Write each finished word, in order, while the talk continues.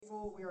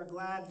grateful. We are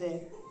glad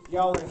that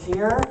y'all are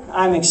here.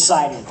 I'm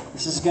excited.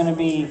 This is going to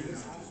be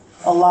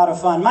a lot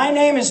of fun. My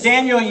name is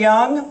Daniel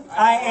Young.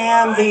 I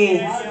am the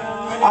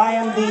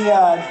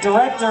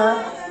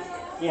director.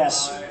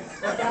 Yes.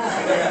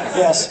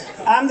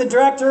 I'm the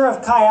director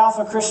of Chi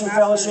Alpha Christian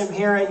Fellowship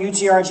here at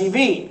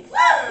UTRGV.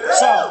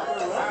 So,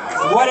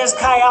 what is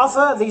Chi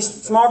Alpha? These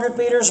small group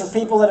leaders are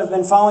people that have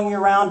been following you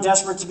around,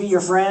 desperate to be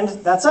your friend.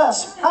 That's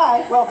us.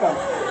 Hi, welcome.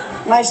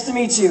 Nice to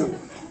meet you.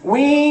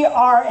 We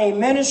are a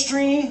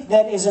ministry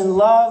that is in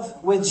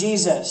love with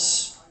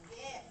Jesus.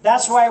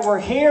 That's why we're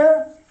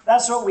here.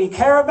 That's what we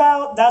care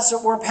about. That's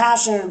what we're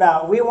passionate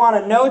about. We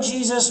want to know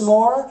Jesus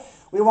more.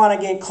 We want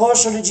to get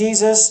closer to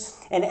Jesus.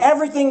 And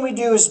everything we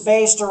do is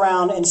based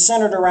around and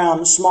centered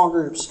around small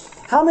groups.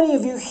 How many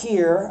of you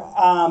here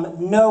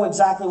know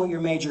exactly what your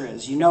major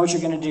is? You know what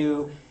you're going to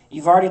do.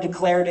 You've already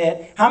declared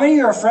it. How many of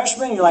you are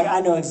freshmen? You're like, I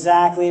know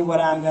exactly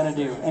what I'm going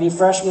to do. Any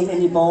freshmen?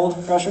 Any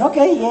bold freshmen?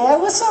 Okay, yeah.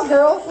 What's up,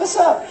 girl? What's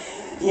up?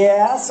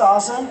 Yeah, that's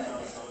awesome.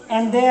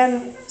 And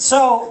then,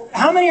 so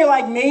how many are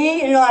like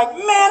me? And you're like,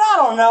 man, I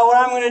don't know what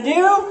I'm going to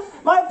do.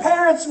 My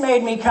parents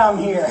made me come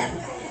here.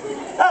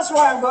 That's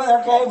why I'm going.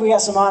 Okay, we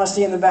got some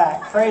honesty in the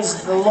back.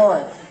 Praise the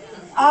Lord.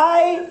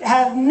 I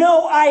have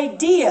no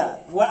idea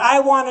what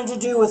I wanted to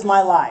do with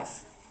my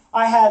life.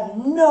 I had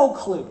no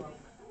clue.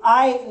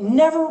 I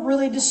never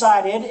really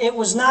decided. It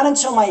was not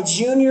until my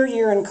junior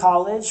year in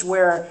college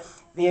where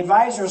the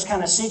advisors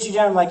kind of sit you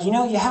down and like, you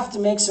know, you have to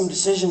make some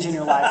decisions in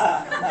your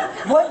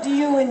life. What do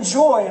you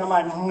enjoy? And I'm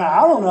like, no,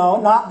 I don't know,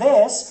 not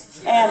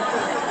this.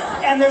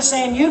 And they're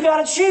saying, you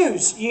got to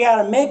choose. You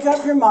got to make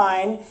up your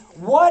mind.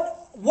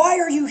 Why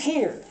are you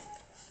here?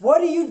 What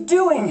are you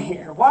doing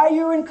here? Why are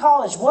you in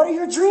college? What are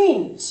your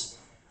dreams?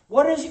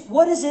 What is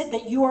it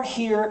that you are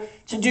here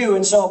to do?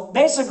 And so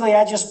basically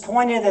I just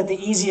pointed at the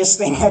easiest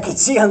thing I could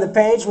see on the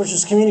page, which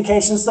is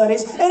communication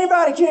studies.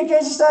 Anybody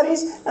communication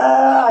studies?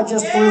 I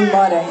just threw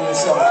mud at you.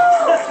 So.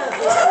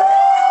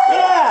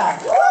 Yeah.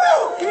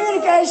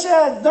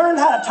 Communication. Learn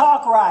how to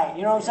talk right.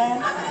 You know what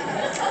I'm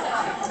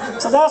saying?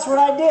 So that's what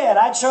I did.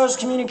 I chose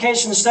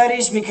communication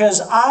studies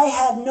because I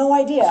had no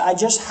idea.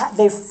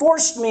 They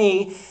forced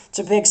me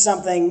to pick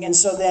something, and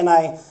so then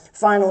I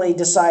finally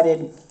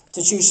decided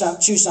to choose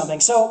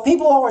something. So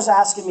people always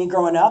asking me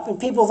growing up, and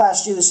people have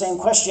asked you the same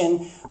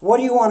question, what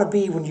do you want to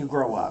be when you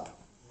grow up?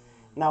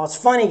 Now it's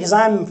funny because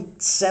I'm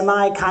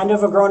kind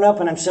of a grown up,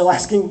 and I'm still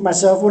asking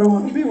myself, what do I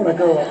want to be when I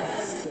grow up?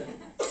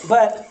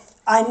 But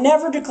I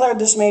never declared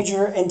this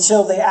major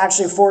until they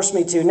actually forced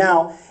me to.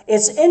 Now,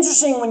 it's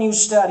interesting when you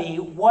study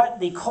what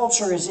the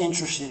culture is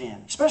interested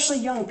in, especially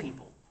young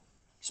people,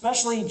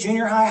 especially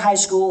junior high, high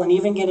school, and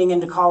even getting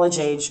into college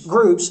age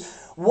groups.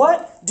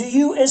 What do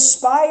you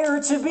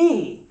aspire to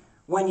be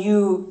when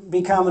you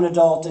become an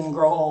adult and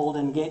grow old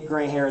and get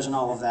gray hairs and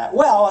all of that?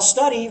 Well,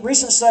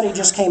 recent study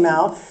just came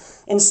out,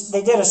 and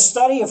they did a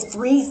study of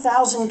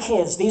 3,000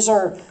 kids. These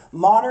are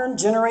modern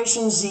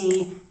Generation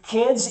Z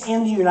kids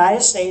in the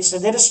United States. They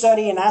did a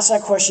study and asked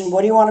that question,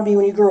 what do you want to be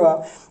when you grow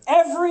up?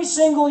 Every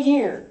single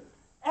year,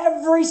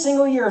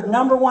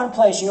 number one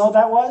place, you know what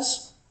that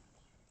was?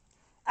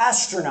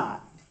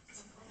 Astronaut.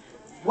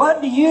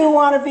 What do you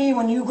want to be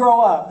when you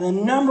grow up? The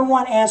number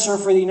one answer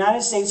for the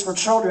United States for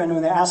children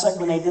when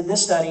they did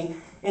this study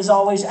is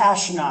always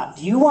astronaut.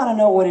 Do you want to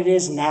know what it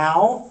is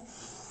now?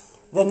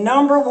 The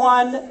number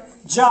one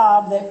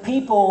job that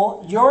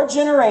people, your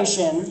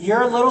generation,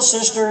 your little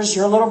sisters,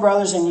 your little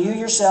brothers, and you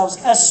yourselves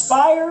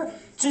aspire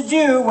to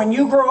do when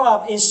you grow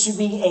up is to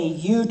be a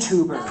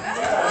YouTuber.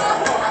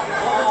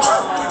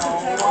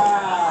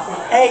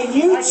 A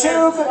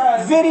YouTube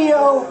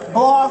video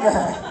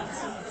blogger.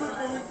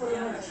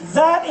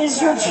 That is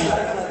your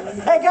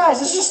dream. Hey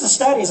guys, it's just the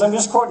studies. I'm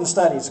just quoting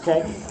studies,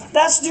 okay?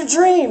 That's your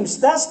dreams.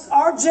 That's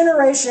our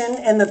generation,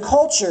 and the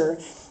culture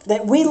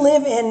that we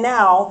live in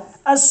now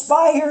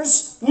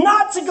aspires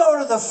not to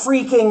go to the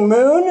freaking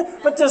moon,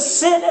 but to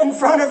sit in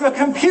front of a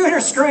computer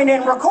screen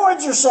and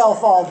record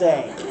yourself all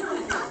day.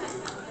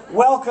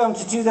 Welcome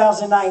to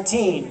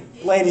 2019,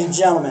 ladies and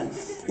gentlemen.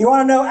 You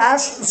want to know,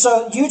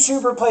 so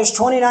YouTuber plays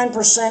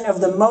 29% of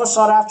the most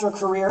sought after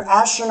career.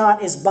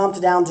 Astronaut is bumped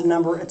down to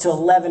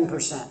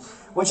 11%,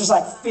 which is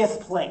like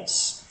 5th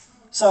place.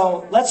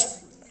 So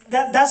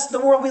that's the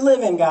world we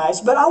live in,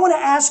 guys. But I want to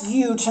ask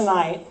you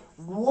tonight,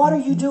 what are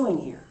you doing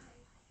here?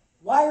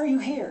 Why are you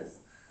here?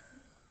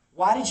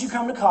 Why did you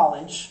come to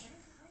college?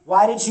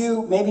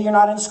 Maybe you're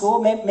not in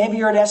school, maybe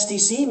you're at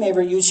SDC,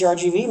 maybe you're at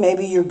UTRGV,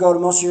 maybe you go to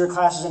most of your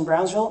classes in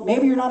Brownsville,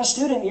 maybe you're not a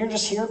student and you're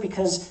just here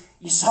because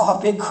you saw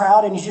a big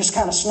crowd and you just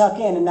kind of snuck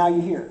in and now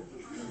you're here.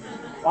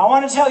 Well, I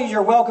want to tell you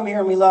you're welcome here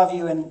and we love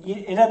you, and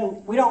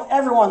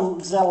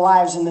everyone's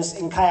lives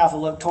in Chi Alpha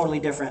look totally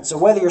different. So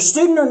whether you're a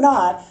student or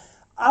not,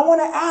 I want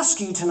to ask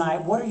you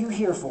tonight, what are you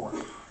here for?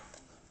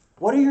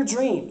 What are your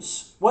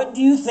dreams? What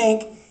do you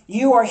think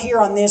you are here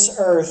on this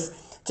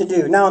earth to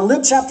do? Now in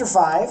Luke chapter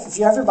 5, if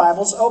you have your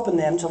Bibles, open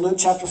them to Luke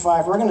chapter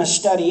 5. We're going to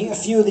study a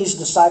few of these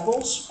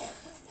disciples.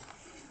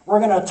 We're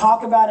going to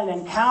talk about an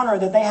encounter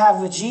that they have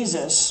with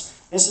Jesus.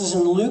 This is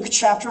in Luke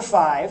chapter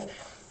 5.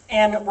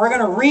 And we're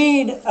going to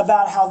read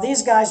about how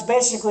these guys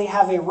basically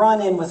have a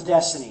run-in with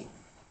destiny.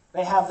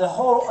 They have a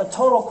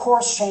total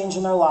course change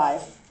in their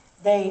life.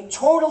 They're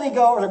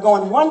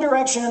going one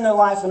direction in their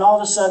life, and all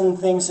of a sudden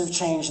things have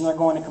changed, and they're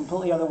going a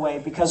completely other way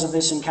because of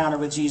this encounter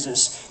with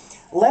Jesus.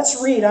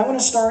 Let's read. I'm going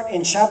to start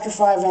in chapter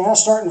 5, and I'm going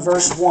to start in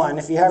verse 1.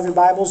 If you have your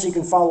Bibles, you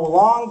can follow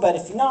along, but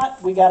if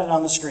not, we got it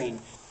on the screen.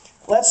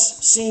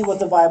 Let's see what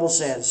the Bible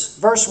says.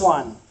 Verse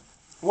 1.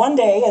 One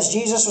day, as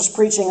Jesus was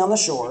preaching on the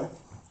shore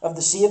of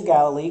the Sea of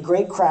Galilee,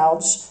 great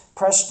crowds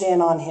pressed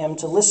in on him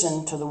to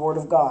listen to the word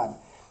of God.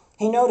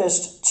 He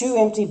noticed 2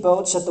 empty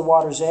boats at the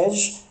water's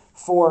edge,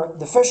 for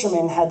the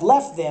fishermen had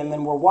left them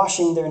and were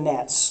washing their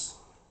nets.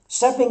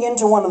 Stepping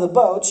into one of the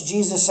boats,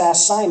 Jesus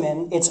asked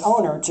Simon, its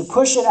owner, to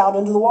push it out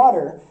into the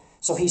water.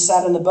 So he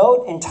sat in the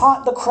boat and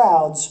taught the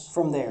crowds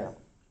from there.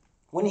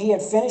 When he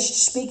had finished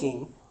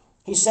speaking,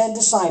 he said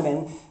to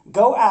Simon,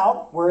 "Go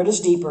out where it is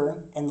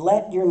deeper and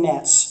let down your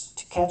nets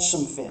to catch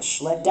some fish."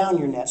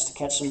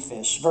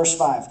 Verse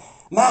 5.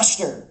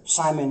 "Master,"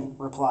 Simon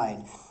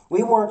replied,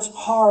 "we worked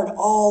hard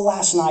all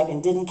last night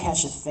and didn't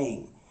catch a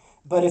thing.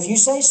 But if you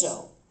say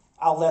so,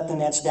 I'll let the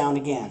nets down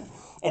again."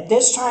 At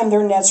this time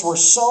their nets were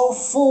so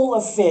full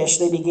of fish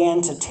they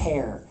began to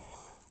tear.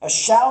 A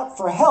shout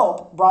for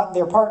help brought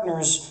their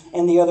partners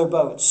in the other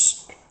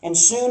boats, and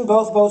soon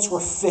both boats were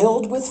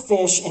filled with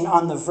fish and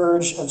on the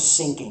verge of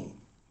sinking.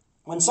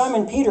 When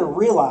Simon Peter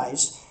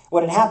realized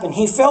what had happened,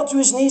 he fell to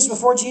his knees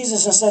before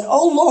Jesus and said,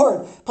 "Oh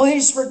Lord,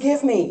 please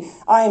forgive me.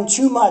 I am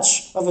too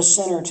much of a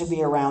sinner to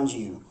be around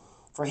you."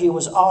 For he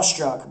was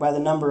awestruck by the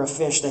number of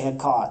fish they had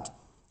caught,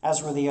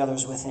 as were the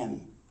others with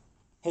him.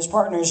 His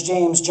partners,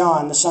 James,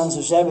 John, the sons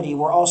of Zebedee,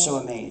 were also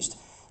amazed.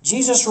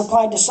 Jesus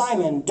replied to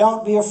Simon,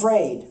 "Don't be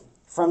afraid.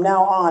 From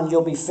now on,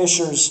 you'll be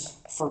fishers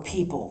for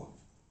people."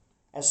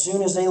 As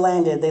soon as they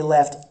landed, they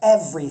left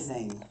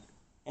everything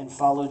and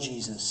followed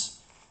Jesus.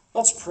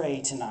 Let's pray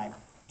tonight.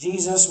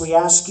 Jesus, we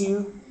ask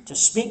you to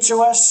speak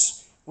to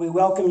us. We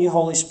welcome you,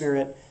 Holy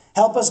Spirit.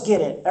 Help us get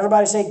it.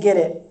 Everybody say, get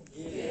it.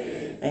 Get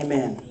it.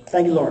 Amen.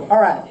 Thank you, Lord. All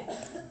right.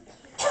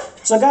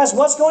 So, guys,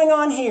 what's going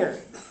on here?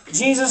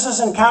 Jesus has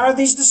encountered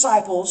these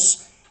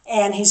disciples,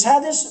 and he's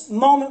had this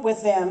moment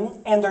with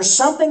them, and there's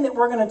something that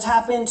we're going to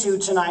tap into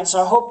tonight.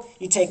 So I hope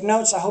you take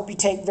notes. I hope you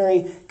take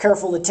very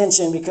careful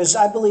attention, because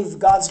I believe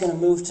God's going to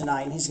move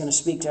tonight, and he's going to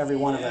speak to every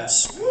one of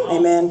us.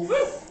 Amen.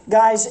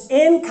 Guys,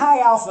 in Chi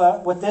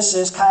Alpha, what this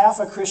is, Chi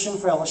Alpha Christian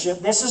Fellowship,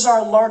 this is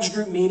our large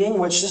group meeting,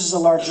 which this is the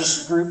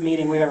largest group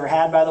meeting we've ever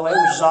had, by the way,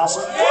 which is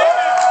awesome.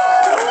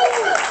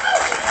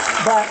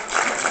 But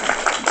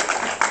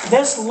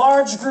this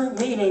large group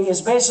meeting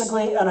is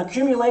basically an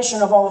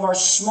accumulation of all of our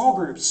small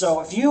groups. So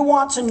if you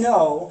want to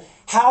know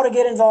how to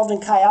get involved in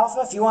Chi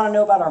Alpha, if you want to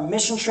know about our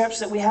mission trips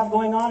that we have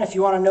going on, if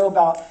you want to know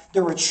about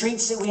the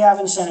retreats that we have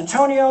in San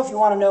Antonio, if you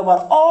want to know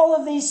about all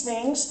of these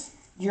things,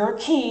 your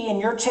key and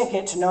your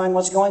ticket to knowing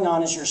what's going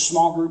on is your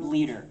small group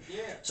leader.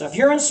 So if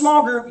you're in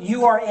small group,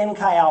 you are in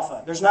Chi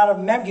Alpha. There's not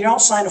you don't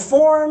sign a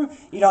form,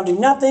 you don't do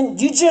nothing.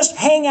 You just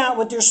hang out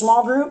with your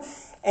small group.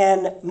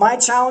 And my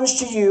challenge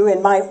to you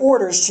and my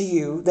orders to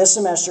you this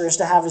semester is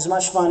to have as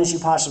much fun as you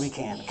possibly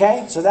can.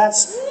 Okay? So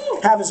that's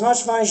have as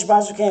much fun as you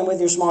possibly can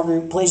with your small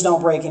group. Please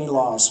don't break any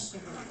laws.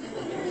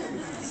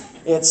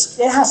 It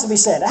has to be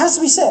said. It has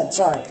to be said.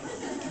 Sorry.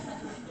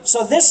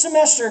 So this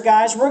semester,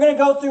 guys, we're going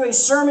to go through a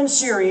sermon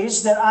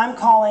series that I'm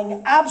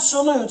calling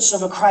Absolutes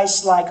of a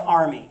Christ-like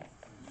Army.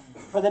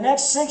 For the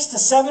next 6 to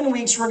 7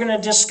 weeks, we're going to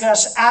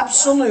discuss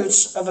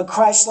absolutes of a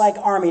Christ-like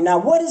army. Now,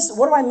 what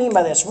do I mean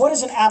by this? What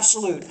is an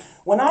absolute?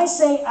 When I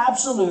say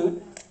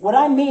absolute, what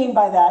I mean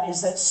by that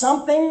is that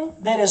something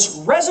that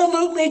is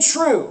resolutely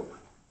true,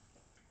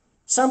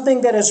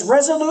 something that is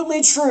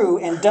resolutely true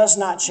and does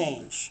not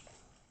change.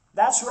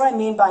 That's what I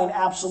mean by an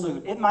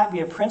absolute. It might be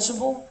a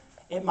principle,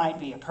 it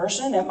might be a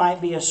person, it might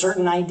be a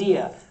certain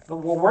idea. But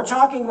when we're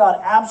talking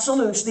about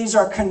absolutes, these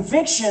are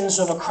convictions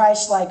of a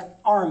Christ-like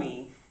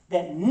army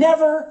that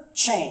never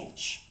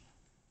change.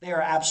 They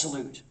are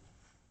absolute.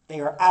 They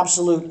are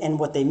absolute in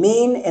what they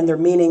mean and their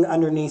meaning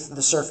underneath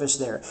the surface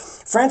there.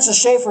 Francis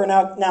Schaeffer,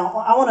 now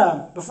I want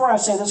to, before I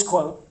say this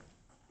quote,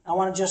 I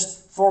want to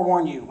just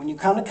forewarn you. When you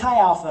come to Chi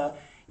Alpha,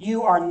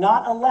 you are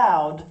not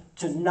allowed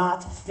to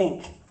not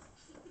think.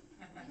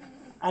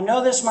 I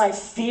know this might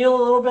feel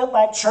a little bit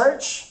like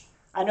church.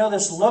 I know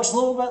this looks a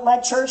little bit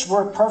like church.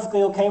 We're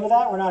perfectly okay with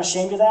that. We're not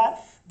ashamed of that.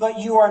 But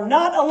you are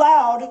not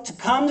allowed to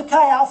come to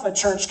Chi Alpha,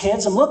 church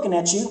kids. I'm looking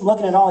at you. I'm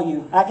looking at all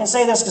you. I can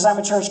say this because I'm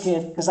a church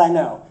kid, because I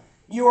know.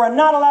 You are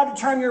not allowed to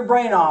turn your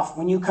brain off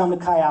when you come to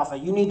Chi Alpha.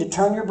 You need to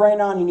turn your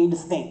brain on. You need to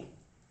think.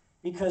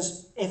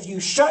 Because if you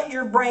shut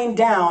your brain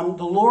down,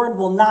 the Lord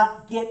will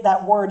not get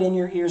that word in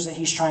your ears that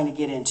he's trying to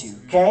get into.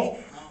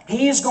 Okay?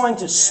 He is going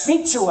to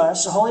speak to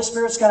us. The Holy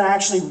Spirit's going to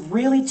actually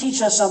really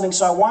teach us something.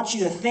 So I want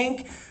you to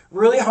think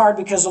really hard,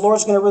 because the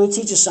Lord's going to really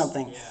teach us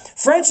something.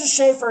 Francis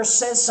Schaeffer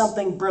says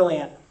something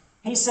brilliant.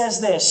 He says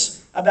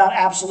this about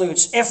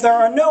absolutes. If there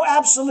are no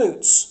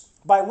absolutes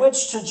by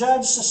which to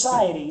judge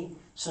society,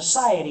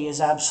 society is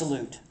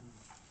absolute.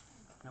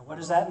 Now, what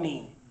does that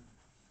mean?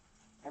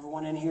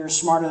 Everyone in here is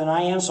smarter than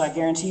I am, so I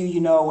guarantee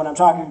you know what I'm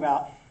talking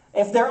about.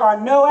 If there are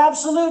no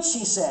absolutes,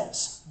 he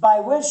says, by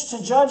which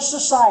to judge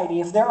society,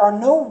 if there are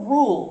no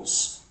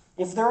rules,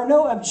 if there are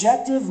no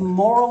objective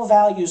moral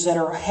values that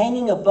are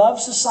hanging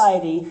above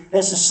society,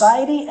 that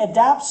society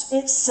adapts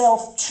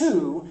itself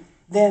to,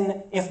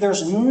 then if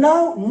there's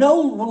no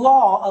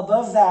law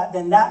above that,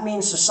 then that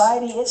means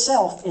society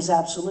itself is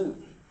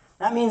absolute.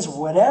 That means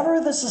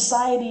whatever the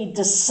society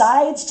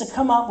decides to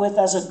come up with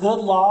as a good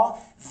law,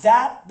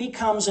 that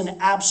becomes an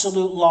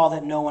absolute law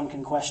that no one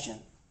can question.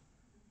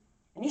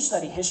 And you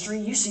study history,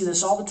 you see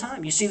this all the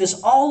time. You see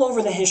this all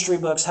over the history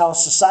books, how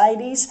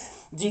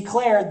societies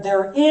declare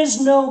there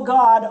is no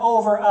God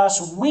over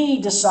us.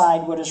 We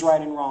decide what is right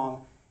and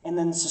wrong. And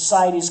then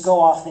societies go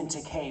off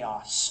into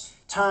chaos.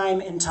 Time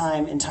and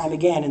time and time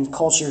again in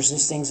cultures,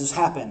 these things have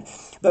happened.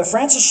 But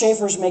Francis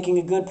Schaeffer is making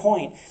a good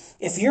point.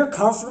 If you're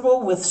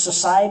comfortable with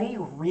society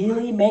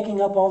really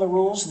making up all the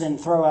rules, then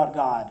throw out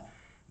God.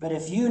 But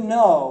if you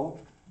know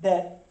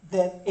that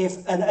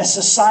if a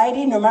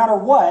society, no matter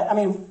what, I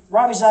mean,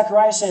 Ravi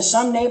Zacharias says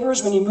some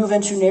neighbors, when you move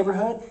into a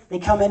neighborhood, they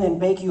come in and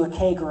bake you a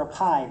cake or a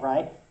pie,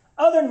 right?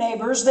 Other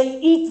neighbors, they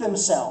eat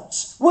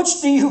themselves.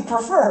 Which do you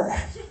prefer?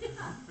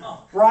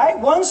 Right?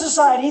 One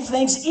society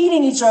thinks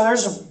eating each other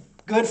is a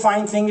good,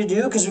 fine thing to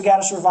do because we got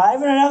to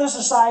survive, and another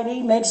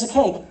society makes a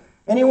cake.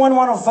 Anyone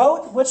want to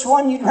vote which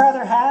one you'd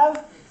rather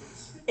have?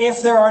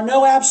 If there are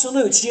no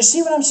absolutes. Do you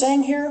see what I'm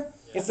saying here?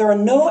 If there are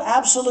no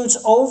absolutes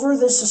over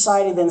this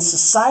society, then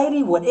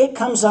society, what it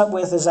comes up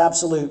with is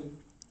absolute.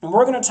 And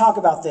we're going to talk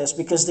about this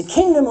because the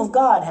kingdom of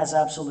God has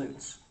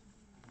absolutes.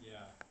 Yeah.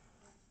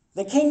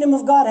 The kingdom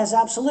of God has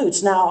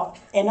absolutes. Now,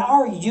 in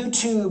our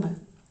YouTube,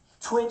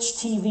 Twitch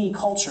TV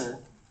culture,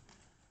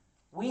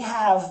 we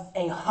have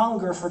a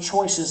hunger for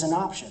choices and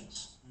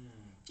options.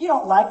 If you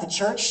don't like the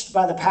church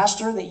by the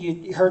pastor that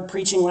you heard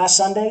preaching last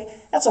Sunday,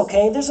 that's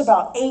okay. There's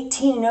about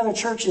 18 other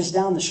churches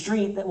down the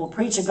street that will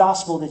preach a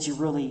gospel that you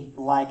really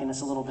like and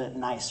it's a little bit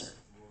nicer.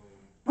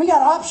 We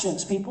got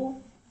options, people.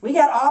 We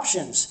got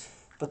options.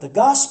 But the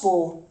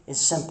gospel is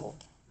simple.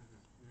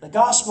 The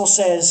gospel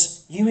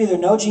says you either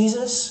know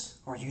Jesus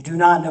or you do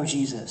not know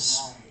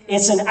Jesus.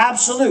 It's an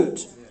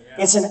absolute.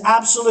 It's an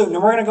absolute. And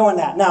we're going to go in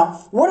that.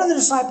 Now, what are the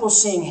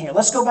disciples seeing here?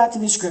 Let's go back to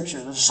the scripture.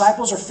 The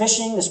disciples are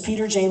fishing. This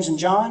Peter, James, and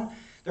John.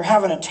 They're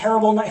having a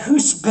terrible night.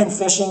 Who's been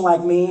fishing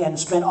like me and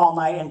spent all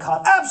night and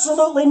caught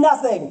absolutely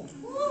nothing?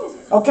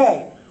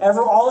 Okay,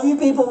 all of you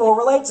people will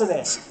relate to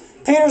this.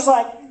 Peter's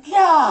like,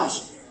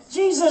 gosh,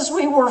 Jesus,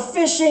 we were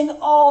fishing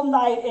all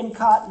night and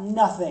caught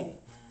nothing.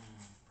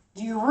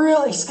 Do you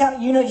really, it's kind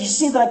of, you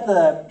see like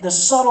the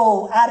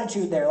subtle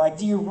attitude there. Like,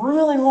 do you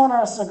really want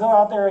us to go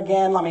out there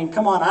again? I mean,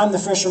 come on, I'm the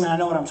fisherman. I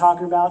know what I'm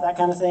talking about, that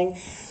kind of thing.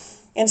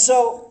 And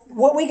so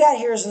what we got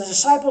here is the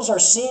disciples are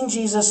seeing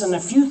Jesus and a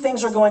few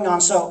things are going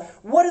on. So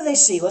what do they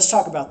see? Let's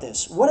talk about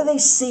this. What are they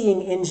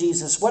seeing in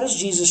Jesus? What is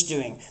Jesus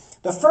doing?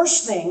 The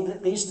first thing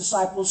that these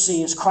disciples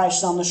see is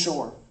Christ on the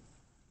shore.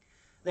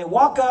 They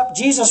walk up,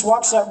 Jesus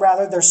walks up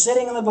rather, they're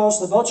sitting in the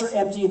boats are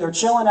empty, they're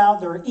chilling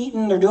out, they're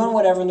eating, they're doing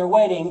whatever, and they're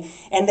waiting,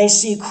 and they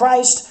see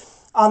Christ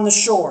on the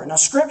shore. Now,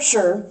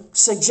 Scripture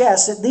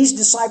suggests that these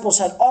disciples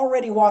had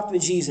already walked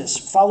with Jesus.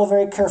 Follow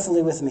very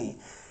carefully with me.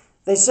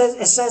 It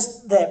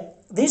says that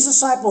these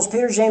disciples,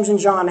 Peter, James, and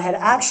John, had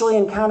actually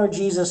encountered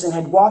Jesus and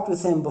had walked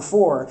with him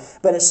before,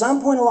 but at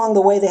some point along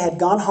the way, they had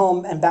gone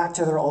home and back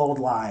to their old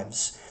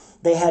lives.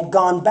 They had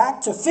gone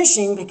back to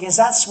fishing because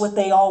that's what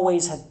they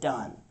always had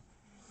done.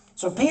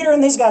 So Peter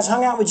and these guys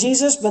hung out with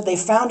Jesus, but they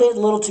found it a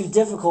little too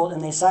difficult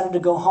and they decided to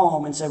go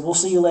home and said, we'll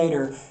see you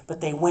later. But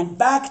they went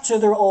back to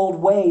their old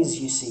ways,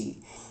 you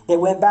see. They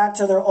went back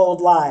to their old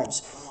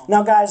lives.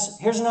 Now, guys,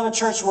 here's another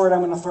church word I'm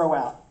going to throw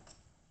out.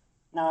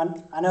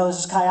 Now, I know this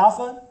is Chi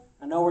Alpha.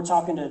 I know we're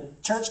talking to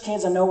church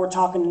kids. I know we're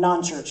talking to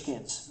non-church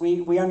kids.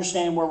 We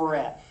understand where we're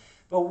at.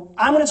 But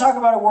I'm going to talk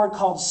about a word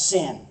called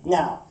sin.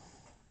 Now,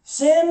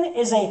 sin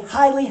is a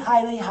highly,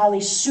 highly, highly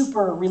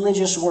super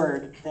religious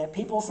word that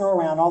people throw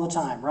around all the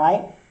time,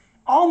 right?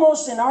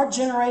 Almost in our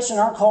generation,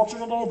 our culture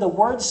today, the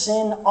word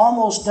sin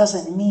almost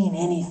doesn't mean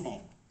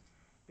anything.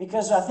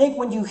 Because I think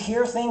when you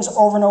hear things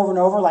over and over and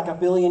over, like a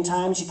billion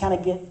times, you kind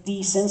of get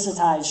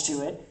desensitized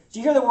to it. So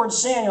you hear the word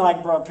sin, you're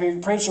like, bro,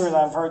 pretty sure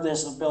I've heard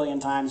this a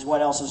billion times.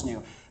 What else is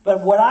new?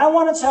 But what I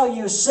want to tell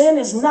you is sin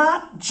is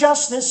not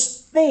just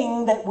this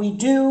thing that we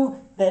do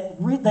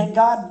that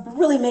God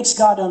really makes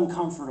God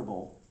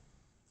uncomfortable.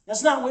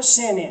 That's not what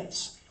sin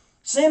is.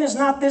 Sin is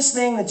not this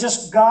thing that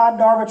just God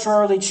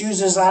arbitrarily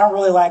chooses, I don't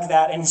really like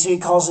that, and so he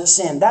calls it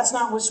sin. That's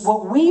not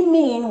what we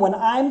mean when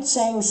I'm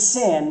saying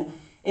sin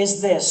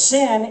is this.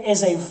 Sin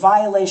is a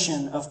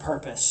violation of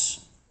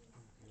purpose.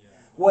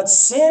 What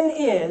sin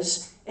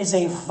is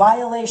a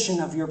violation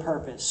of your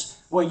purpose.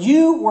 What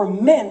you were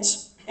meant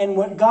and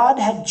what God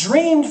had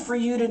dreamed for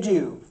you to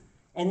do,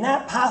 and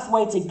that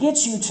pathway to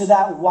get you to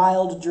that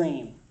wild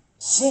dream.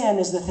 Sin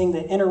is the thing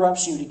that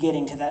interrupts you to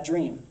getting to that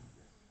dream.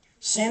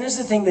 Sin is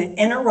the thing that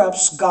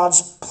interrupts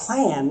God's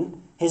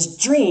plan, his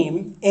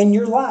dream in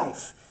your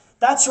life.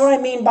 That's what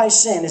I mean by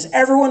sin. Is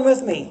everyone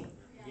with me?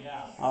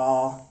 Yeah.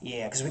 Oh,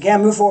 yeah, because we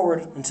can't move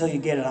forward until you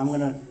get it. I'm going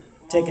to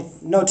take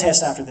no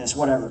test after this,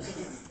 whatever.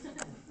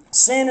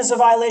 Sin is a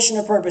violation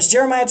of purpose.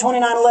 Jeremiah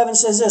 29:11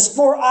 says this,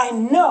 "For I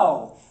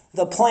know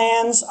the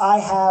plans I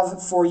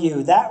have for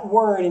you." That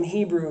word in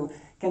Hebrew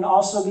can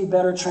also be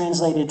better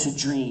translated to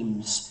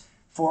dreams.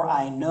 "For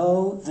I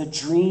know the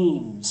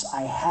dreams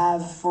I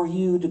have for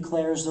you,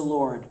 declares the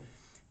Lord.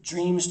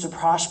 Dreams to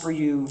prosper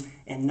you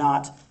and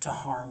not to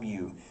harm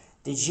you."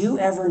 Did you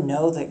ever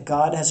know that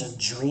God has a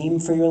dream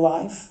for your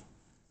life?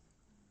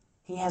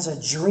 He has a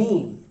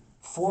dream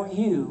for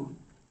you,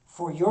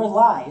 for your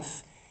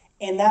life.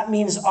 And that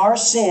means our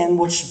sin,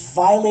 which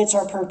violates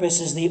our purpose,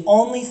 is the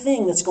only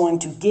thing that's going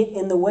to get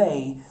in the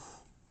way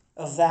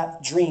of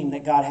that dream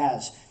that God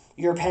has.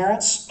 Your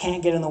parents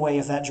can't get in the way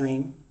of that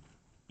dream.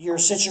 Your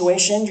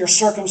situation, your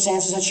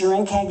circumstances that you're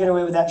in can't get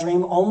away with that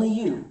dream. Only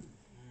you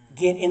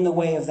get in the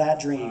way of that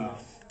dream.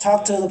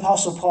 Talk to the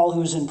Apostle Paul,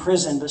 who's in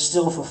prison but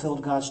still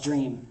fulfilled God's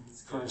dream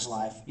for his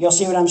life. You'll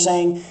see what I'm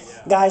saying?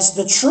 Guys,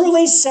 the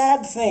truly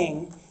sad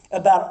thing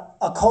about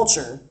a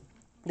culture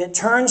that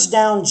turns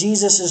down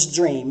Jesus'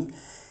 dream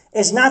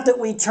is not that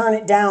we turn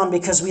it down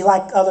because we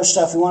like other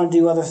stuff, we want to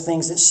do other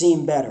things that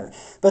seem better,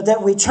 but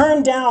that we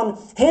turn down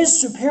his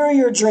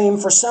superior dream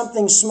for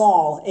something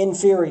small,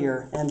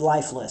 inferior, and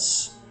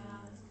lifeless.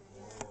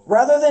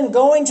 Rather than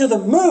going to the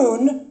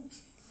moon,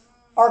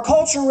 our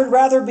culture would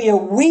rather be a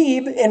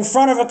weeb in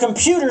front of a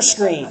computer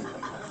screen,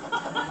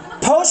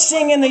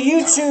 posting in the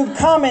YouTube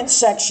comment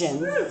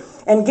section,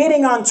 and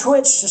getting on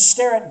Twitch to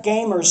stare at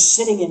gamers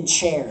sitting in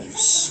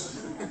chairs.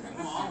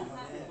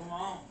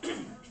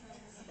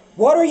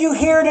 What are you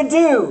here to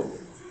do,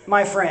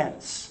 my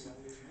friends?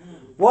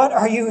 What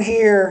are you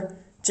here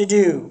to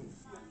do?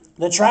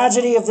 The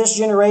tragedy of this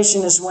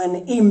generation is when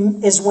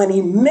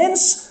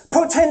immense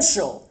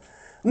potential,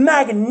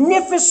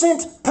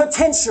 magnificent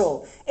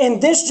potential in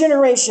this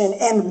generation,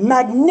 and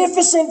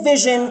magnificent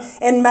vision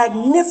and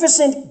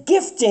magnificent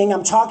gifting,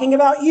 I'm talking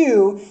about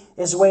you,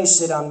 is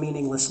wasted on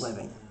meaningless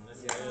living.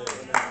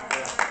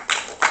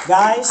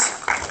 Guys,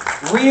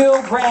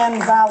 real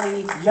Grand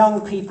Valley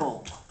young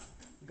people,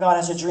 God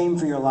has a dream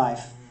for your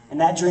life, and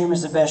that dream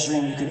is the best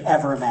dream you could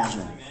ever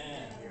imagine.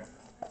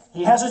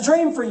 He has a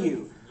dream for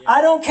you.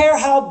 I don't care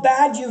how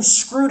bad you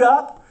screwed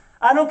up.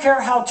 I don't care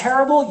how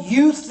terrible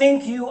you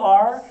think you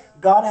are.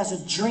 God has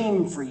a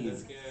dream for you.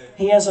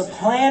 He has a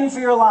plan for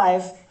your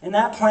life, and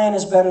that plan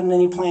is better than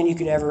any plan you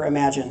could ever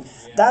imagine.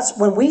 That's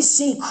when we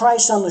see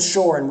Christ on the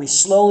shore and we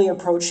slowly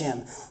approach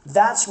him.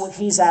 That's what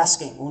he's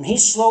asking. When he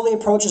slowly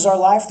approaches our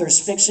life, there's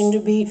fixing to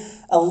be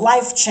a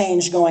life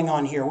change going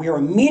on here. We are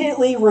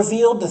immediately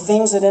revealed the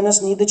things that in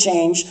us need to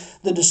change.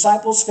 The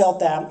disciples felt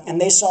that, and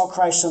they saw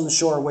Christ on the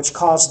shore, which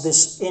caused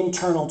this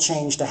internal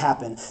change to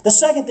happen. The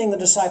second thing the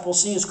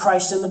disciples see is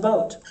Christ in the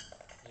boat.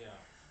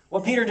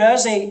 What Peter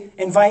does, they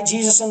invite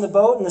Jesus in the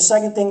boat, and the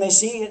second thing they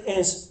see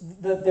is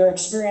that they're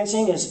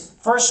experiencing is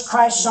first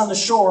Christ is on the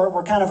shore,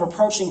 we're kind of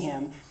approaching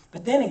him,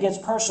 but then it gets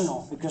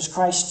personal because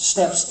Christ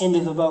steps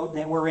into the boat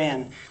that we're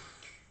in.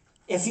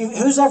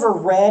 Who's ever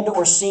read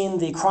or seen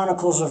the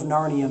Chronicles of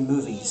Narnia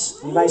movies?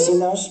 Anybody seen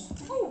those?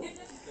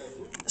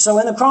 So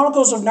in the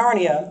Chronicles of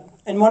Narnia,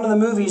 in one of the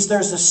movies,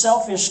 there's a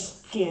selfish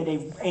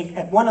kid,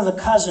 one of the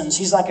cousins.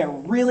 He's like a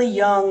really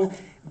young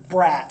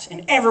brat,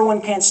 and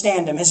everyone can't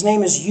stand him. His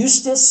name is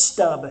Eustace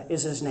Stubb,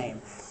 is his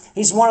name.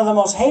 He's one of the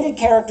most hated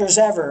characters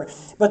ever,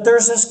 but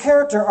there's this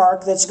character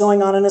arc that's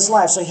going on in his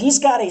life. So he's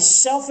got a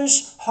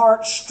selfish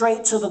heart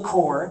straight to the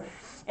core,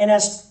 and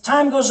as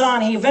time goes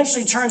on, he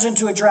eventually turns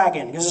into a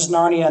dragon, because it's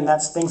Narnia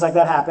and things like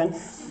that happen.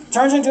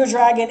 Turns into a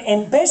dragon,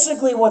 and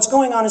basically what's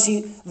going on is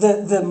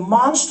the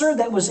monster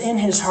that was in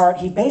his heart,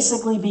 he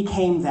basically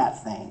became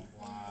that thing.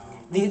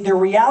 The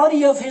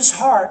reality of his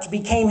heart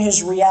became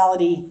his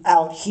reality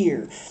out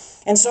here.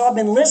 And so I've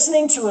been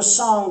listening to a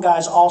song,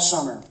 guys, all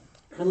summer.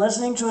 Been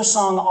listening to a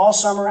song all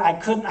summer.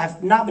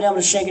 I've not been able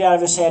to shake it out of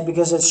his head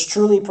because it's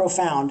truly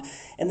profound.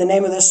 And the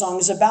name of this song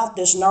is about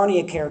this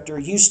Narnia character,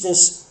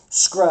 Eustace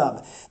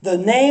Scrubb. The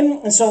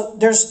name, and so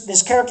there's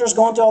this character's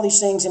going through all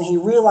these things, and he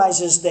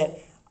realizes that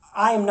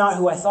I am not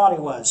who I thought he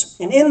was.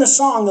 And in the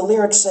song, the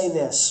lyrics say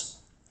this.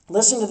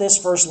 Listen to this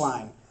first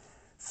line.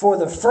 For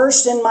the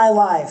first in my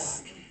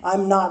life,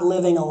 I'm not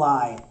living a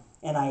lie,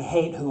 and I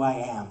hate who I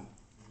am.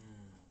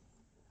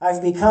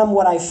 I've become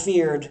what I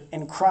feared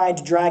and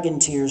cried dragon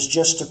tears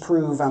just to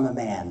prove I'm a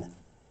man.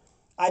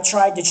 I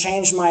tried to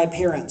change my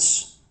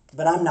appearance,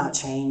 but I'm not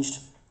changed.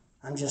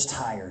 I'm just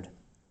tired.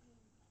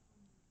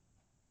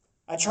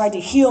 I tried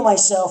to heal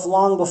myself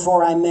long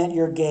before I met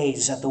your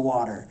gaze at the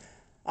water.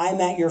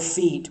 I'm at your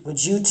feet.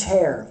 Would you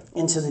tear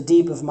into the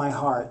deep of my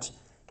heart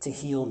to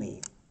heal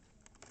me?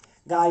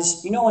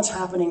 Guys, you know what's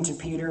happening to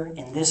Peter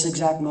in this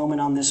exact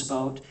moment on this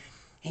boat?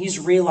 He's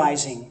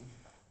realizing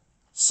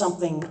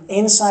something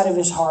inside of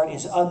his heart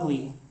is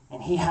ugly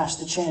and he has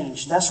to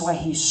change. That's why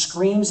he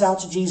screams out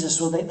to Jesus.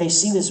 So they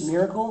see this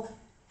miracle.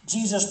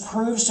 Jesus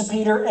proves to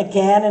Peter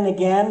again and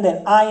again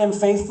that I am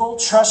faithful.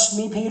 Trust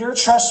me, Peter.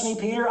 Trust me,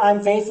 Peter.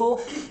 I'm faithful.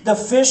 The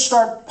fish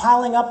start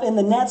piling up in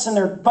the nets and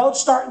their boat's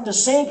starting to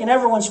sink and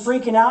everyone's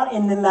freaking out.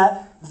 And then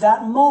that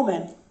that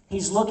moment,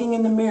 he's looking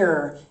in the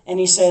mirror and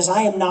he says,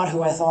 I am not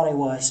who I thought I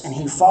was. And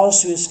he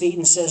falls to his feet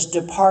and says,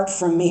 depart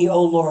from me,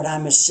 O Lord,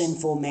 I'm a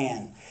sinful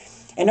man.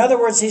 In other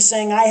words, he's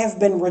saying, I have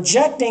been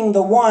rejecting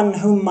the one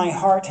whom my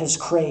heart has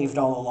craved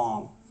all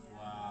along.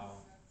 Wow.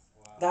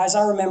 Guys,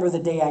 I remember the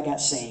day I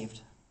got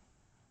saved.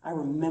 I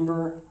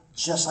remember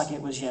just like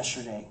it was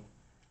yesterday.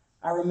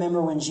 I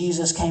remember when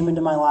Jesus came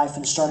into my life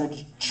and started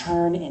to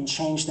turn and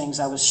change things.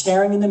 I was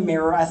staring in the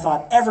mirror. I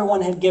thought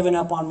everyone had given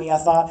up on me. I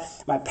thought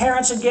my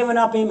parents had given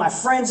up on me. My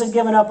friends had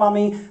given up on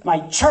me.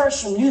 My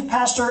church and youth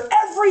pastor,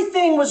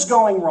 everything was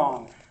going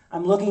wrong.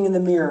 I'm looking in the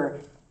mirror,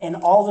 and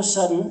all of a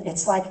sudden,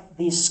 it's like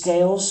these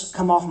scales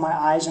come off my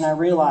eyes, and I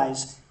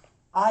realize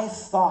I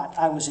thought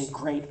I was a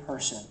great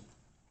person.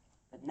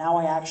 But now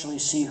I actually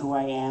see who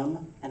I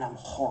am, and I'm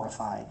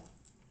horrified.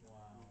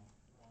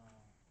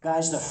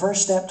 Guys, the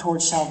first step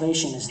towards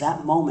salvation is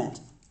that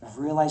moment of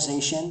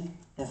realization.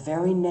 The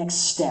very next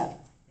step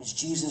is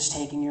Jesus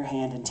taking your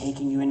hand and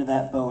taking you into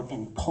that boat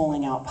and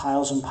pulling out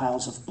piles and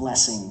piles of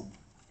blessing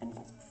and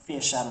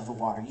fish out of the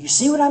water. You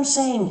see what I'm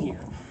saying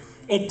here?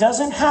 It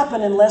doesn't happen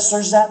unless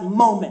there's that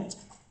moment.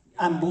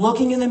 I'm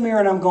looking in the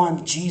mirror and I'm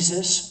going,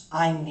 Jesus,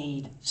 I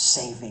need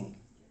saving.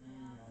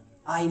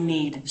 I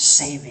need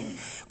saving.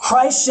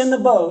 Christ in the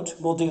boat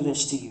will do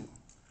this to you.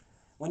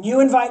 When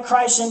you invite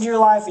Christ into your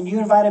life and you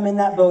invite him in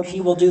that boat,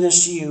 he will do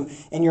this to you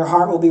and your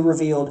heart will be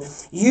revealed.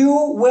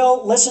 You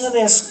will, listen to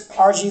this,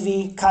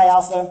 RGV, Chi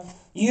Alpha,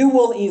 you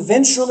will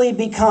eventually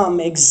become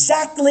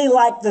exactly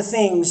like the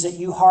things that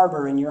you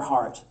harbor in your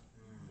heart.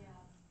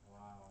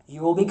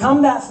 You will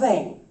become that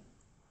thing.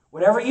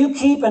 Whatever you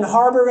keep and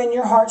harbor in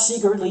your heart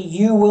secretly,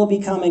 you will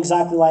become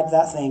exactly like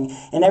that thing.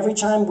 And every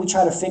time we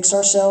try to fix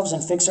ourselves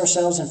and fix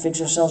ourselves and fix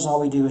ourselves, all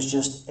we do is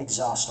just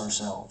exhaust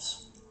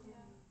ourselves.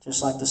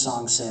 Just like the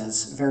song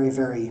says. Very,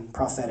 very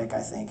prophetic,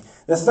 I think.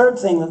 The third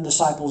thing that the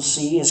disciples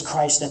see is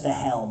Christ at the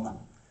helm.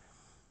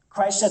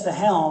 Christ at the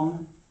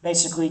helm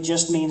basically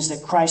just means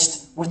that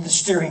Christ with the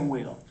steering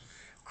wheel.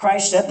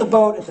 Christ at the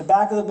boat, at the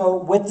back of the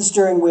boat, with the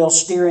steering wheel,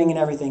 steering and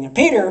everything. And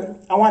Peter,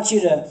 I want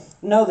you to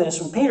know this.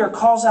 When Peter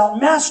calls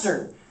out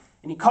Master,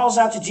 and he calls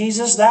out to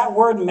Jesus, that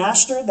word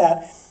Master,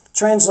 that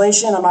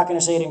translation, I'm not going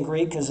to say it in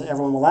Greek because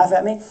everyone will laugh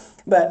at me,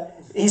 but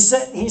he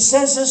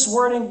says this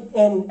word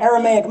in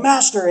Aramaic,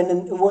 master, and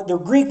in the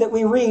Greek that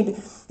we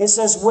read, it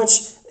says,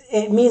 which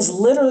it means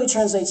literally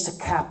translates to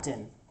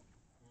captain.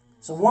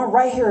 So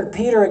right here,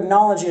 Peter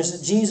acknowledges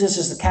that Jesus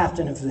is the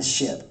captain of this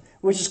ship,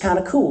 which is kind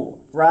of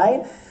cool,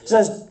 right? It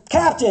says,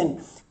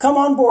 Captain, come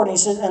on board, he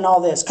says, and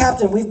all this.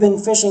 Captain, we've been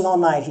fishing all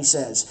night, he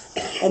says.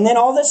 And then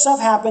all this stuff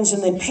happens,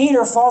 and then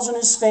Peter falls on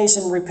his face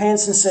and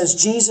repents and says,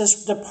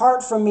 Jesus,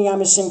 depart from me,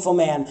 I'm a sinful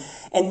man.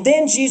 And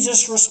then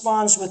Jesus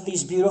responds with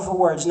these beautiful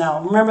words.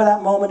 Now, remember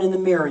that moment in the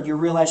mirror, you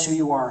realize who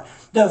you are.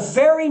 The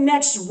very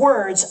next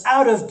words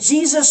out of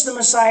Jesus the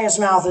Messiah's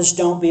mouth is,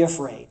 don't be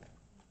afraid.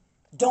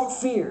 Don't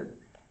fear.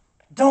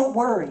 Don't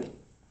worry.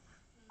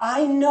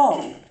 I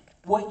know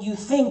what you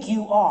think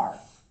you are,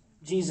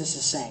 Jesus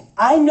is saying.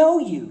 I know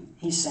you,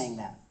 he's saying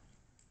that.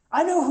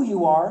 I know who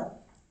you are.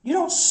 You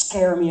don't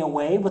scare me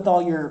away with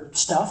all your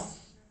stuff.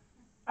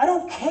 I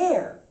don't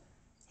care.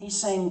 He's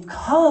saying,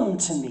 come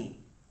to me,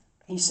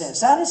 he says.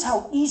 That is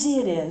how easy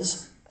it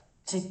is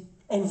to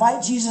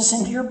invite Jesus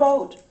into your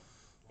boat.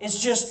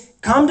 It's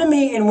just, come to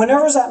me, and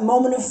whenever there's that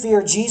moment of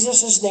fear,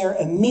 Jesus is there,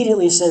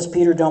 immediately says,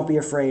 Peter, don't be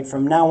afraid.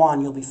 From now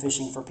on, you'll be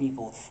fishing for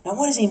people. Now,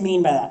 what does he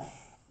mean by that?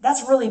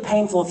 That's really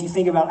painful if you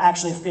think about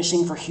actually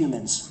fishing for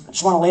humans. I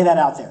just want to lay that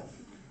out there.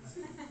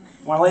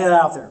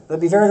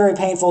 That'd be very, very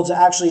painful to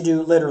actually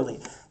do literally.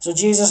 So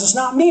Jesus is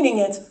not meaning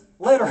it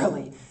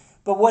literally.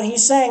 But what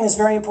he's saying is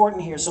very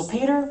important here. So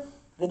Peter,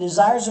 the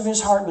desires of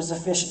his heart was to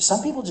fish.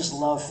 Some people just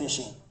love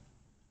fishing.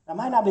 That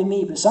might not be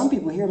me, but some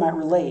people here might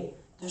relate.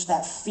 There's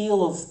that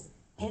feel of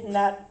hitting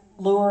that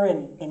lure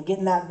and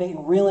getting that bait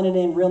and reeling it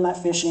in, reeling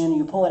that fish in.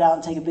 You pull it out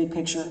and take a big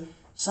picture.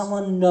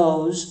 Someone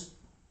knows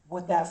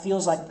what that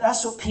feels like.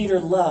 That's what Peter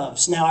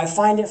loves. Now, I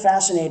find it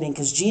fascinating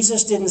because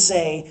Jesus didn't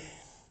say,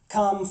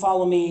 come,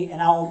 follow me, and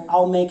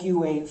I'll make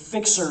you a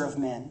fixer of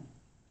men.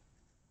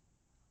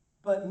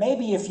 But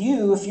maybe if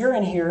you're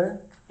in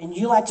here and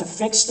you like to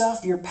fix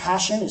stuff, your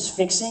passion is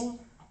fixing,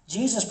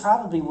 Jesus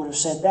probably would have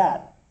said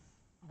that.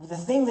 The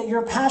thing that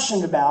you're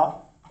passionate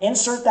about,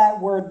 insert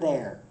that word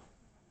there.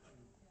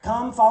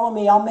 Come, follow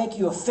me, I'll make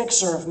you a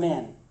fixer of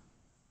men.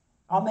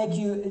 I'll make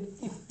you,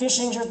 if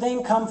fishing's your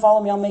thing, come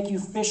follow me, I'll make you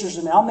fishers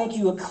of men. I'll make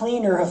you a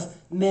cleaner of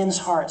men's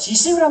hearts. You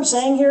see what I'm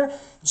saying here?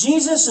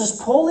 Jesus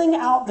is pulling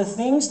out the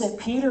things that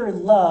Peter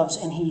loves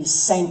and he's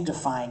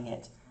sanctifying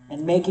it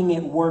and making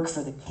it work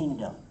for the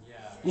kingdom.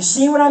 You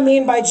see what I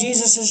mean by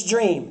Jesus'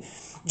 dream?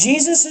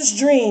 Jesus'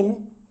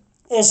 dream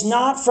is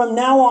not from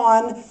now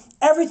on,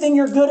 everything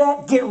you're good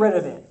at, get rid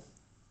of it.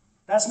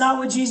 That's not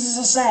what Jesus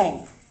is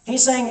saying.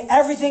 He's saying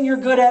everything you're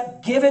good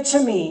at, give it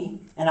to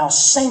me and I'll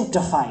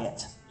sanctify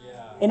it.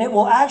 And it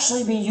will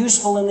actually be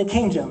useful in the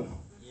kingdom.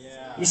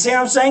 You see what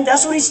I'm saying?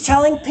 That's what he's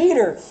telling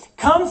Peter.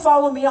 Come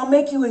follow me, I'll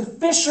make you a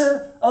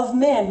fisher of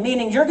men.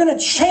 Meaning you're going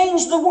to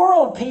change the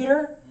world,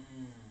 Peter.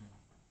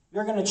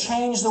 You're going to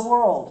change the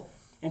world.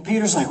 And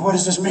Peter's like, what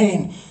does this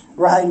mean?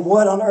 Right?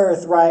 What on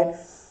earth, right?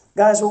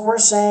 Guys, what we're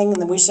saying,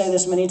 and we say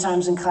this many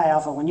times in Chi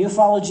Alpha, when you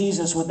follow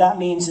Jesus, what that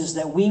means is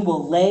that we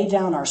will lay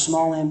down our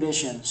small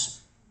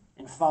ambitions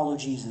and follow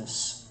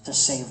Jesus to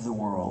save the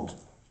world.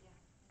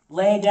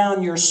 Lay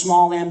down your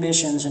small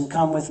ambitions and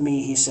come with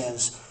me, he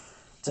says,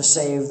 to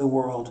save the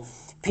world.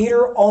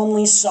 Peter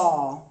only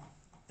saw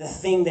the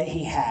thing that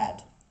he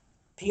had.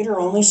 Peter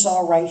only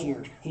saw right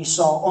here. He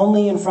saw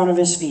only in front of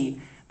his feet.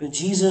 But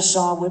Jesus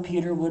saw what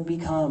Peter would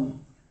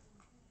become.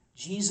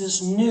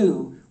 Jesus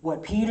knew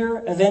what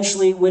Peter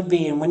eventually would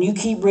be. And when you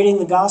keep reading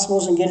the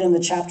Gospels and get in the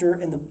chapter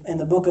in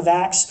the book of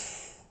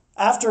Acts,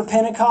 after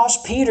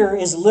Pentecost, Peter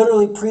is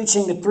literally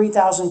preaching to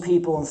 3,000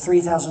 people, and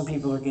 3,000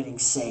 people are getting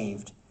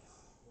saved.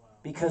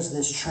 Because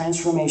this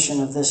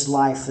transformation of this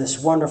life,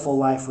 this wonderful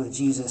life with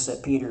Jesus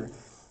that Peter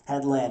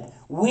had led.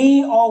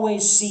 We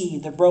always see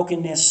the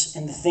brokenness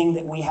in the thing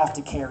that we have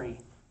to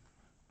carry.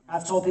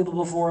 I've told people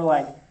before,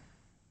 like,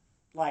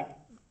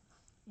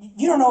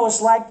 you don't know what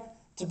it's like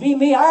to be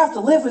me. I have to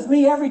live with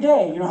me every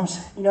day. You know what I'm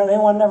saying? You know,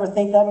 anyone never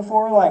think that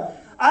before? Like,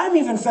 I'm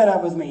even fed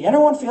up with me.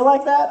 Anyone feel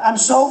like that? I'm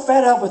so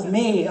fed up with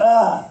me.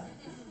 I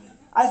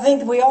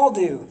think we all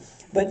do.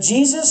 But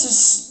this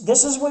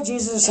is what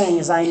Jesus is saying,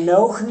 is I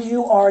know who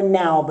you are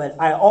now, but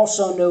I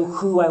also know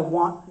who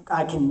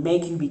I can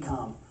make you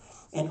become.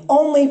 And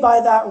only by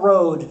that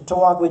road to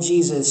walk with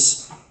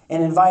Jesus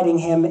and inviting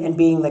him and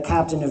being the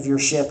captain of your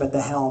ship at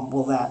the helm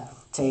will that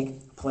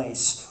take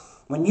place.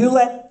 When you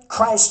let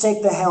Christ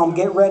take the helm,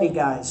 get ready,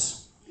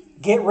 guys.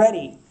 Get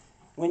ready.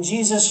 When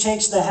Jesus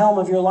takes the helm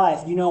of your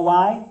life, you know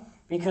why?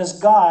 Because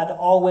God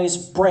always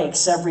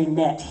breaks every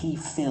net he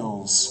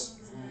fills.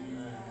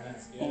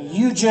 And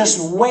you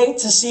just wait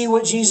to see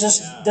what Jesus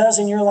does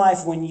in your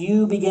life when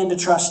you begin to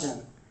trust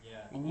him.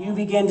 And you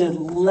begin to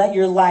let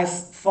your life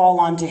fall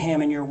onto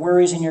him and your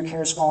worries and your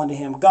cares fall onto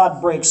him.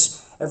 God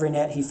breaks every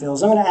net he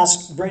fills. I'm going to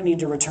ask Brittany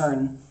to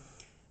return.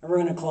 And we're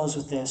going to close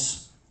with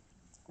this.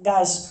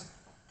 Guys,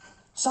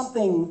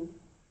 something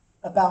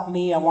about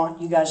me I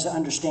want you guys to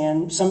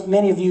understand.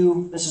 Many of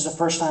you, this is the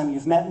first time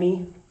you've met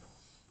me.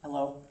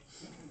 Hello.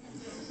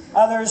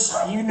 Others,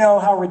 you know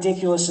how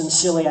ridiculous and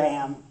silly I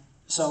am.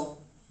 So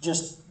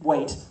just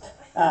wait.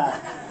 But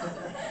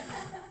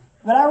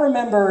I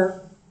remember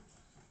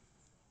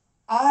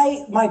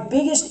my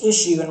biggest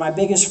issue and my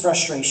biggest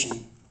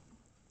frustration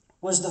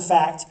was the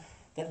fact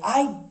that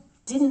I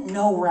didn't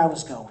know where I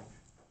was going.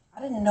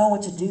 I didn't know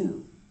what to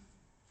do.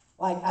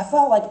 Like, I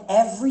felt like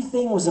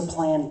everything was a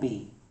plan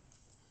B.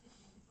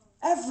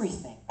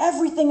 Everything.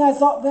 Everything I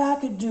thought, well, I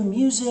could do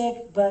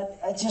music, but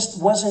it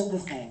just wasn't the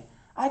thing.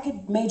 I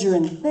could major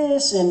in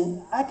this,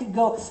 and I could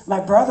go. My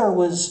brother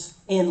was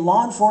in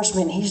law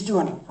enforcement. He's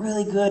doing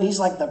really good. He's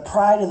like the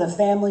pride of the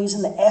family. He's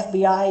in the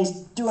FBI. He's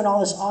doing all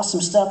this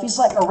awesome stuff. He's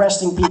like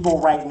arresting people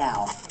right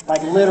now.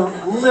 Like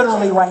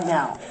literally right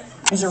now.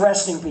 He's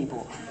arresting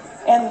people.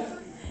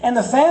 And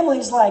the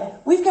family's like,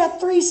 we've got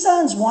 3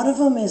 sons. One of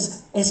them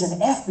is an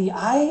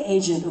FBI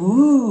agent.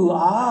 Ooh,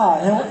 ah.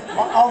 And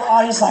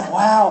all he's like,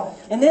 wow.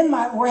 And then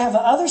we have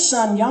the other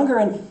son, younger,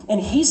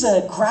 and he's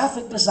a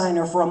graphic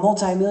designer for a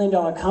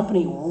multi-million-dollar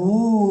company.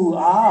 Ooh,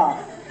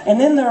 ah. And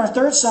then our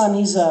third son,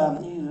 he's a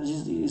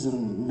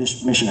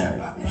missionary.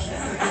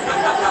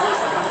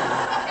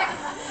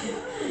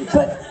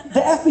 But the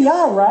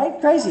FBI, right?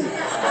 Crazy.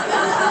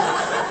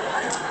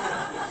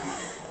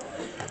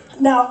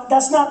 Now,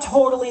 that's not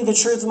totally the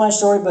truth of my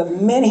story,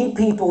 but many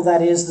people,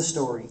 that is the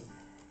story.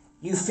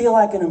 You feel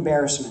like an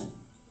embarrassment.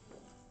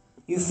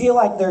 You feel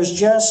like there's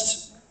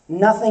just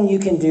nothing you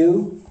can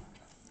do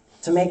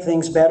to make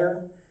things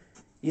better.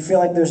 You feel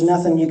like there's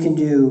nothing you can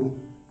do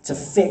to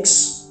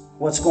fix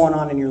what's going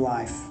on in your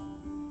life.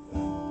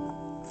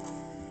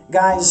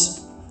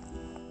 Guys,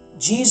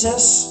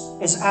 Jesus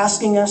is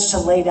asking us to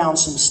lay down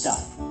some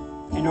stuff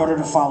in order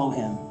to follow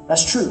him.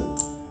 That's true.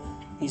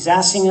 He's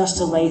asking us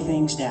to lay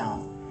things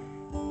down.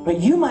 But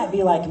you might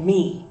be like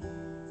me,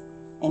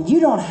 and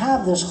you don't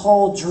have this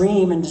whole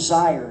dream and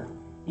desire.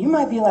 You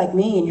might be like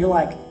me, and you're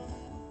like,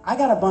 I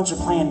got a bunch of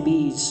plan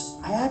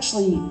Bs. I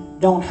actually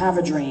don't have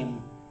a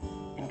dream,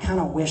 and kind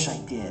of wish I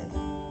did.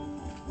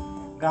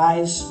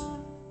 Guys,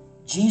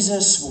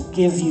 Jesus will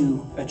give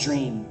you a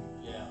dream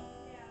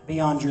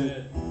beyond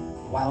your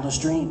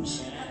wildest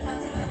dreams.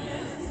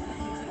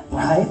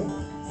 Right?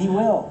 He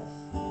will.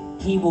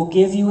 He will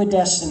give you a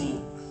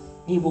destiny.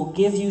 He will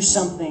give you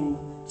something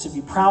to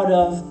be proud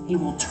of. He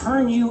will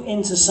turn you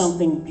into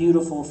something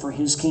beautiful for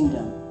his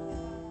kingdom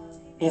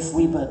if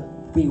we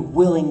but be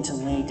willing to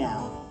lay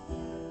down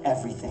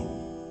everything.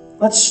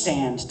 Let's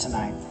stand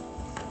tonight.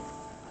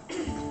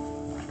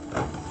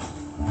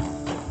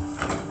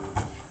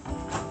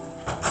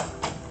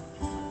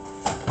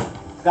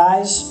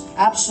 Guys,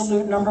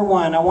 absolute number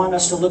 1, I want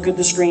us to look at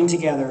the screen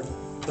together.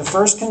 The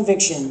first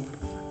conviction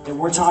that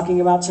we're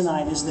talking about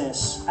tonight is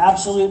this.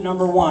 Absolute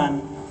number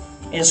 1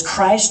 is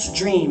Christ's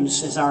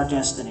dreams is our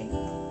destiny.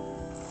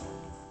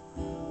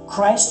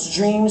 Christ's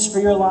dreams for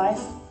your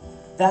life,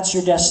 that's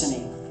your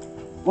destiny.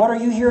 What are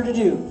you here to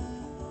do?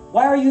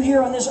 Why are you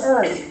here on this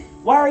earth?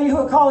 Why are you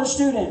a college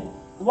student?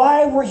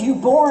 Why were you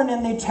born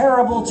in the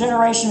terrible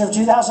generation of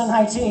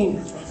 2019?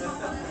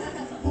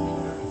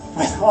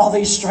 With all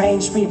these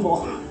strange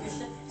people.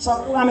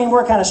 So, I mean,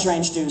 we're kind of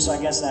strange too, so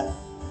I guess that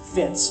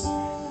fits.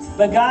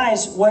 But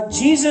guys, what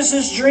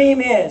Jesus'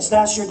 dream is,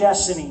 that's your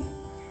destiny.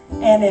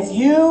 And if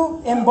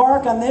you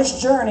embark on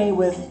this journey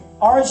with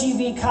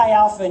RGV Chi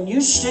Alpha and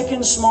you stick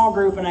in small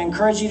group, and I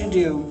encourage you to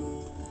do,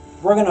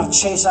 we're going to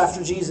chase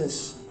after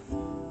Jesus.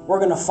 We're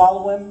going to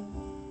follow him.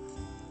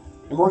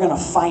 And we're going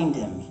to find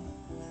him.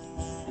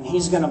 And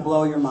he's going to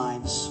blow your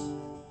minds.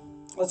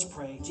 Let's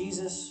pray.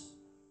 Jesus,